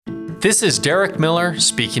This is Derek Miller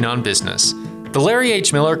speaking on business. The Larry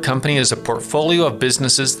H. Miller Company is a portfolio of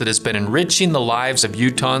businesses that has been enriching the lives of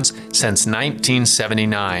Utahns since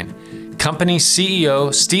 1979. Company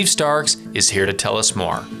CEO Steve Starks is here to tell us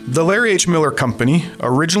more. The Larry H. Miller Company,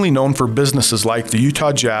 originally known for businesses like the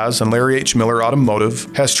Utah Jazz and Larry H. Miller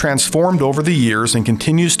Automotive, has transformed over the years and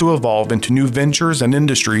continues to evolve into new ventures and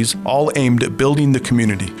industries, all aimed at building the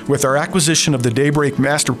community. With our acquisition of the Daybreak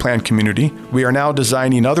Master Plan community, we are now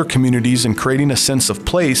designing other communities and creating a sense of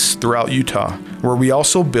place throughout Utah, where we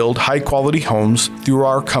also build high-quality homes through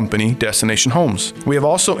our company, Destination Homes. We have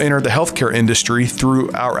also entered the healthcare industry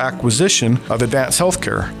through our acquisition of Advanced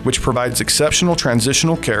Healthcare, which provides exceptional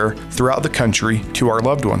transitional care throughout the country to our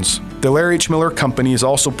loved ones. The Larry H. Miller Company is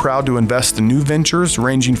also proud to invest in new ventures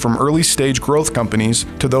ranging from early-stage growth companies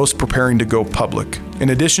to those preparing to go public. In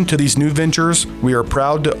addition to these new ventures, we are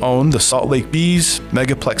proud to own the Salt Lake Bees,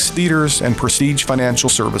 Megaplex Theaters, and Prestige Financial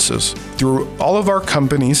Services. Through all of our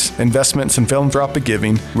companies, investments, and philanthropic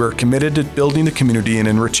giving, we are committed to building the community and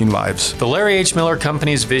enriching lives. The Larry H. Miller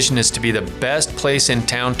Company's vision is to be the best place in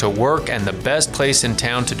town to work and the best place in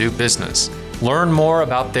town to do business. Learn more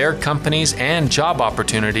about their companies and job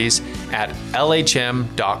opportunities at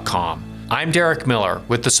lhm.com. I'm Derek Miller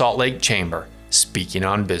with the Salt Lake Chamber, speaking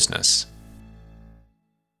on business.